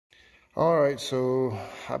All right, so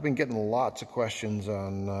I've been getting lots of questions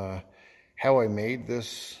on how I made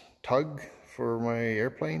this tug for my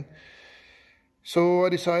airplane. So I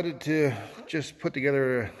decided to just put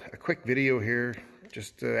together a quick video here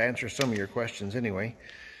just to answer some of your questions anyway.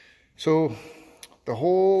 So the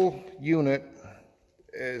whole unit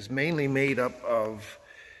is mainly made up of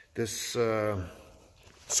this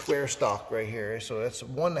square stock right here. So that's a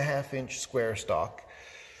 1.5 inch square stock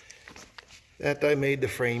that I made the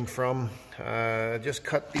frame from. Just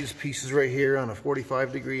cut these pieces right here on a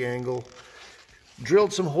 45-degree angle,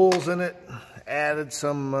 drilled some holes in it, added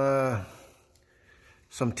some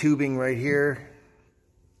tubing right here,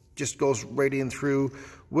 just goes right in through,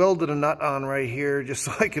 welded a nut on right here just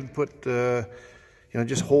so I could put,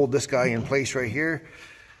 just hold this guy in place right here.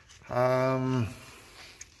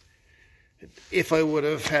 If I would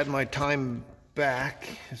have had my time back,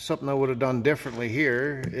 something I would have done differently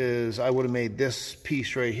here is I would have made this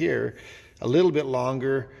piece right here a little bit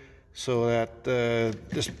longer so that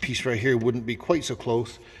this piece right here wouldn't be quite so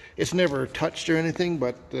close. It's never touched or anything,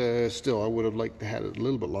 but still I would have liked to have it a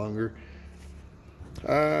little bit longer.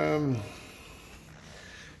 So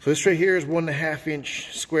this right here is 1.5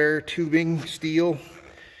 inch square tubing steel.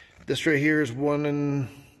 This right here is 1.5,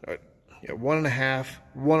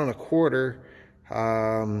 1.25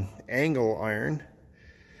 angle iron,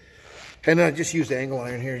 and I just used angle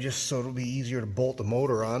iron here just so it'll be easier to bolt the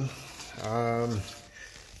motor on.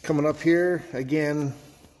 Coming up here again,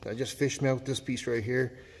 I just fish melt this piece right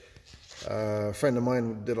here. A friend of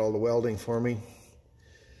mine did all the welding for me,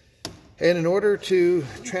 and in order to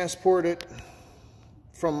transport it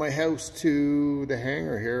from my house to the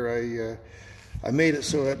hangar here, I made it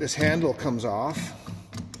so that this handle comes off.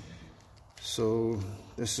 So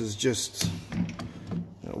this is just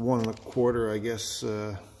 1.25, I guess,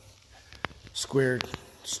 squared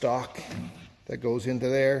stock that goes into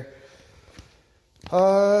there.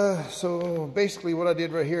 So basically what I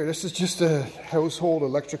did right here, this is just a household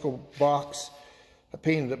electrical box. I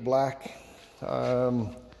painted it black.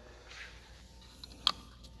 Added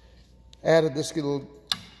this little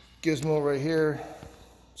gizmo right here.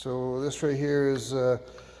 So this right here is the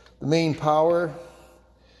main power.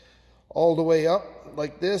 All the way up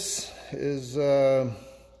like this is, the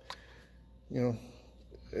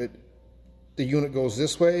unit goes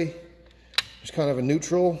this way. It's kind of a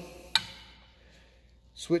neutral.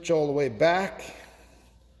 Switch all the way back,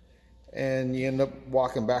 and you end up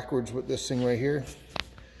walking backwards with this thing right here.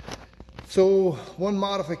 So one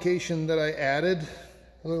modification that I added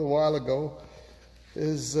a little while ago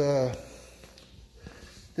is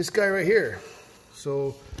this guy right here.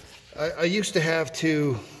 So I used to have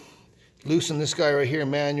to loosen this guy right here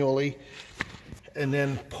manually and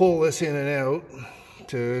then pull this in and out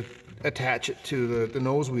to attach it to the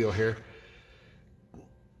nose wheel here,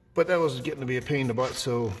 but that was getting to be a pain in the butt,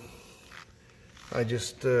 so I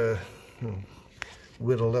just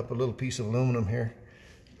whittled up a little piece of aluminum here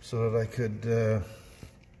so that I could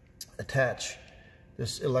attach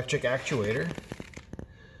this electric actuator,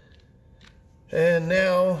 and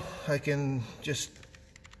now I can just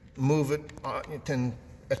move it and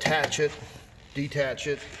attach it, detach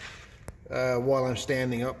it while I'm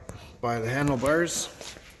standing up by the handlebars.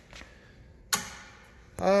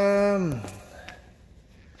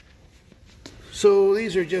 So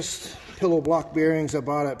these are just pillow block bearings I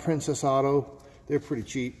bought at Princess Auto. They're pretty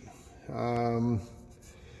cheap. Get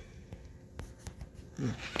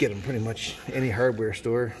them pretty much any hardware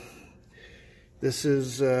store. This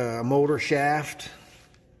is a motor shaft.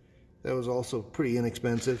 That was also pretty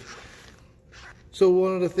inexpensive. So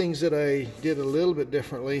one of the things that I did a little bit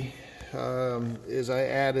differently is I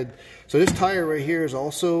added, so this tire right here is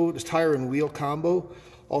also, this tire and wheel combo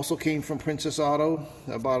also came from Princess Auto.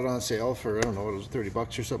 I bought it on sale for, I don't know, it was 30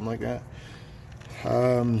 bucks or something like that.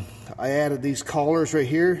 I added these collars right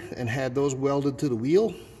here and had those welded to the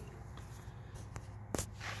wheel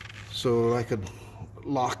so I could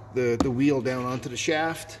lock the wheel down onto the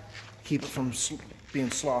shaft, keep it from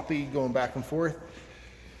being sloppy going back and forth.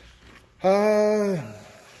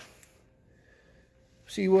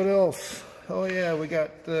 See what else? Oh yeah, we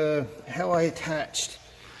got how I attached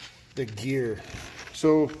the gear.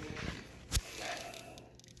 So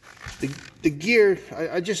the gear,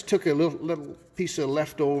 I just took a little piece of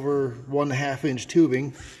leftover 1.5 inch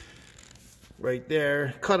tubing right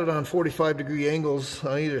there, cut it on 45-degree angles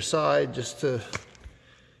on either side just to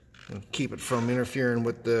keep it from interfering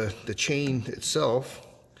with the chain itself.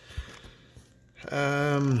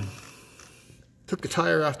 Took the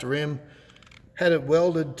tire off the rim, had it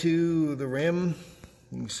welded to the rim.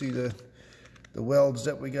 You can see the welds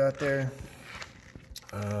that we got there.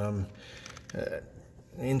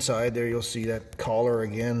 Inside there you'll see that collar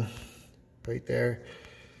again, right there.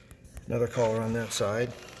 Another collar on that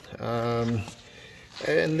side. And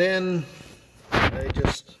then I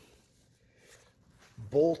just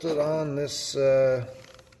bolted on this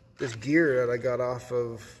this gear that I got off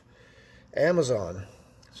of Amazon.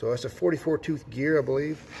 So that's a 44 tooth gear, I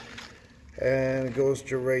believe, and it goes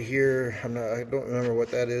to right here. I don't remember what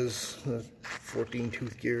that is, 14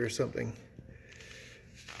 tooth gear or something,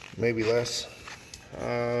 maybe less.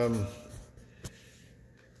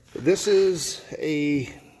 This is a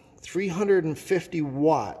 350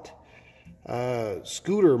 watt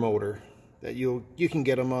scooter motor that you can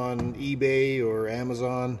get them on eBay or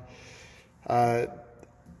Amazon.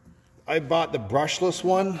 I bought the brushless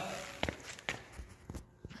one.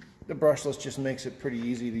 The brushless just makes it pretty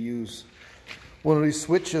easy to use. One of these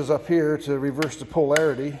switches up here to reverse the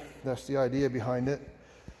polarity. That's the idea behind it.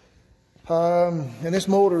 And this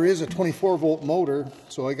motor is a 24 volt motor,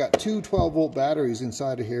 so I got two 12 volt batteries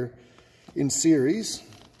inside of here in series.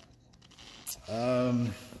 The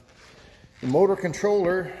motor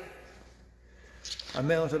controller I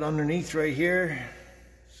mounted underneath right here,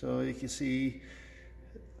 so you can see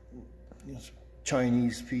this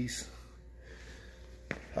Chinese piece.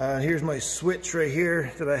 Here's my switch right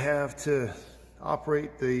here that I have to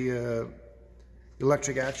operate the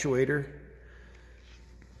electric actuator.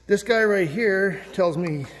 This guy right here tells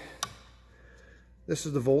me this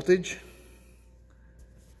is the voltage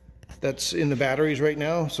that's in the batteries right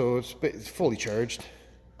now, so it's fully charged.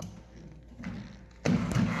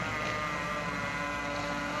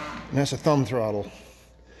 And that's a thumb throttle,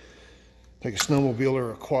 like a snowmobile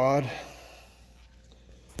or a quad.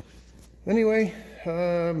 Anyway,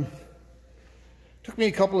 took me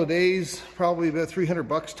a couple of days, probably about 300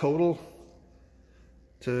 bucks total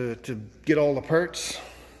to get all the parts.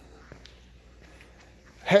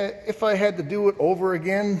 If I had to do it over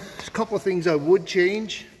again, there's a couple of things I would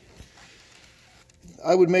change.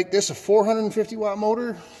 I would make this a 450 watt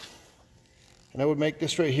motor, and I would make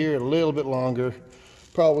this right here a little bit longer,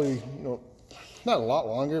 probably, you know, not a lot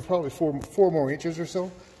longer, probably four more inches or so.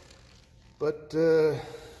 But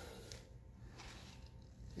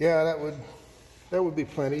yeah, that would be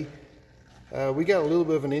plenty. We got a little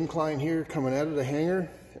bit of an incline here coming out of the hanger,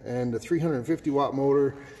 and the 350 watt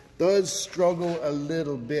motor does struggle a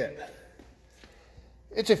little bit.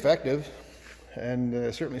 It's effective,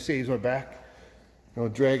 and certainly saves my back, you know,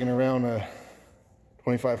 dragging around a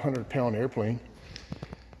 2,500 pound airplane.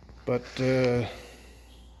 But yeah,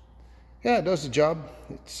 it does the job.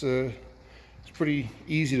 It's pretty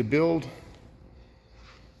easy to build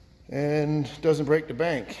and doesn't break the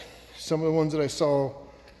bank. Some of the ones that I saw,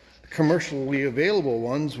 commercially available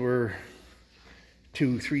ones, were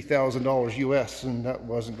 $2,000–3,000 US, and that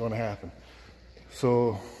wasn't going to happen.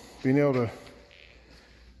 So being able to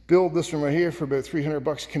build this one right here for about 300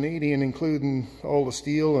 bucks Canadian, including all the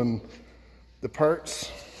steel and the parts.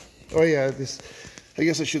 Oh yeah, this, I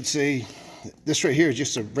guess I should say, this right here is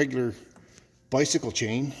just a regular bicycle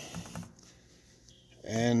chain,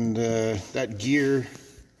 and that gear,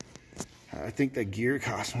 I think that gear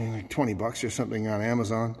cost me like 20 bucks or something on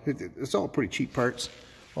Amazon. It's all pretty cheap parts,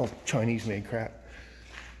 all Chinese made crap.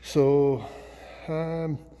 So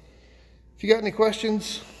if you got any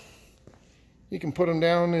questions, you can put them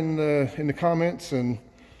down in the comments, and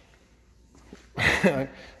I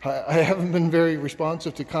haven't been very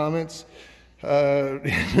responsive to comments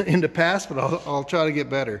in the past, but I'll try to get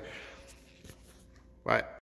better. Bye.